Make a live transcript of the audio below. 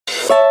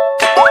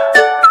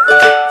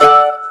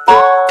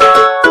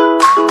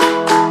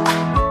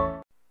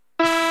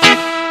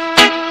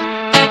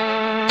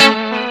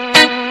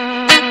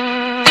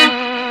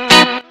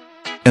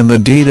the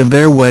date of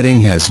their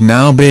wedding has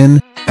now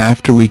been,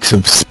 after weeks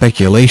of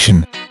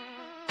speculation.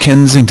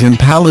 Kensington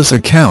Palace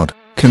account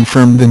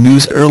confirmed the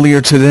news earlier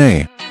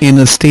today, in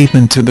a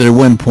statement to their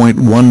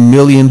 1.1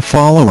 million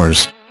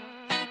followers.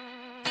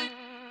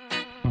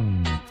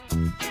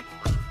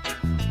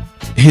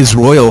 His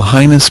Royal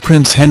Highness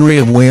Prince Henry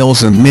of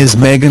Wales and Ms.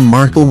 Meghan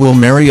Markle will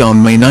marry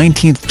on May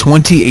 19,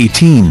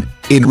 2018,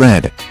 it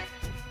read.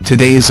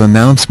 Today's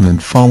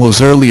announcement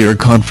follows earlier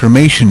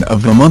confirmation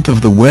of the month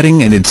of the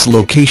wedding and its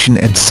location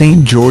at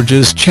St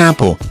George's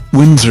Chapel,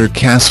 Windsor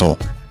Castle.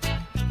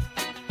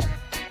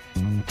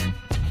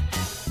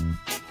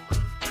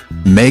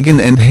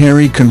 Meghan and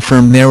Harry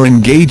confirmed their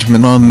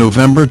engagement on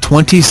November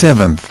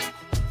 27.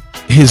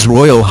 His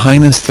Royal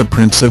Highness the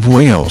Prince of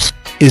Wales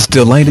is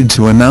delighted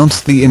to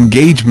announce the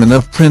engagement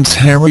of Prince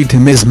Harry to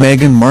Ms.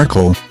 Meghan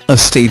Markle, a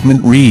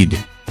statement read.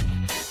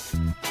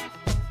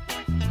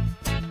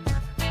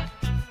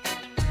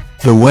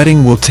 The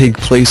wedding will take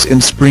place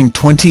in spring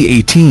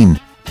 2018.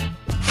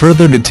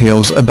 Further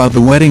details about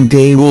the wedding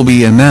day will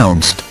be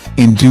announced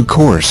in due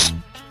course.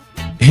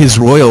 His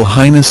Royal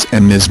Highness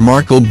and Ms.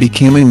 Markle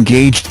became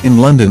engaged in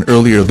London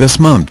earlier this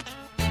month.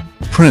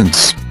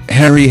 Prince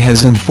Harry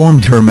has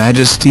informed Her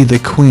Majesty the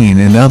Queen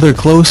and other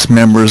close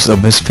members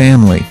of his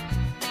family.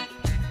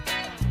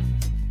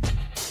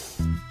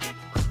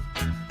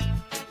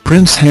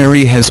 Prince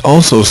Harry has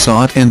also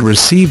sought and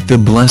received the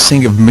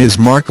blessing of Ms.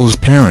 Markle's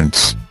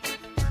parents.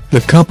 The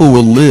couple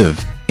will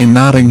live in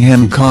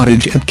Nottingham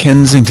Cottage at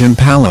Kensington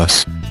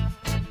Palace.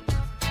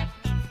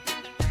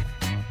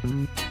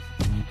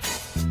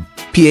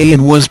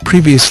 It was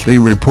previously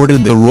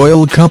reported the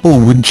royal couple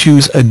would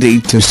choose a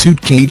date to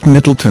suit Kate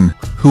Middleton,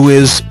 who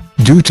is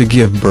due to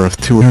give birth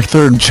to her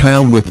third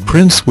child with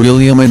Prince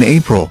William in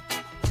April.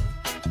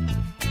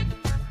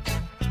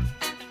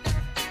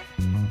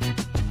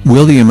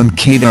 William and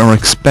Kate are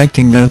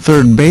expecting their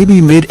third baby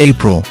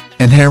mid-April,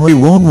 and Harry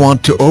won't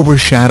want to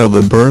overshadow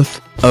the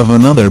birth of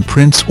another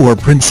prince or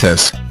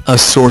princess, a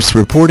source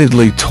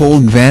reportedly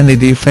told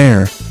Vanity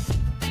Fair.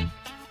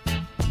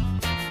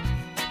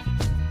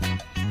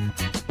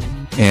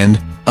 And,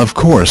 of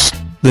course,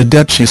 the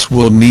Duchess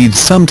will need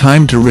some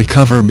time to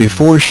recover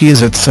before she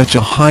is at such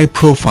a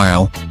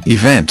high-profile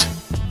event.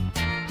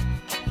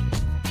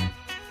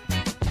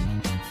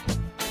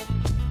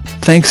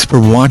 Thanks for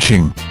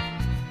watching.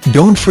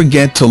 Don't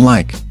forget to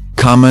like,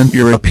 comment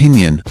your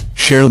opinion,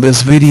 share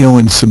this video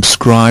and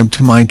subscribe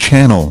to my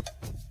channel.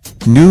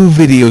 New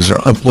videos are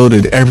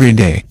uploaded every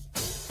day.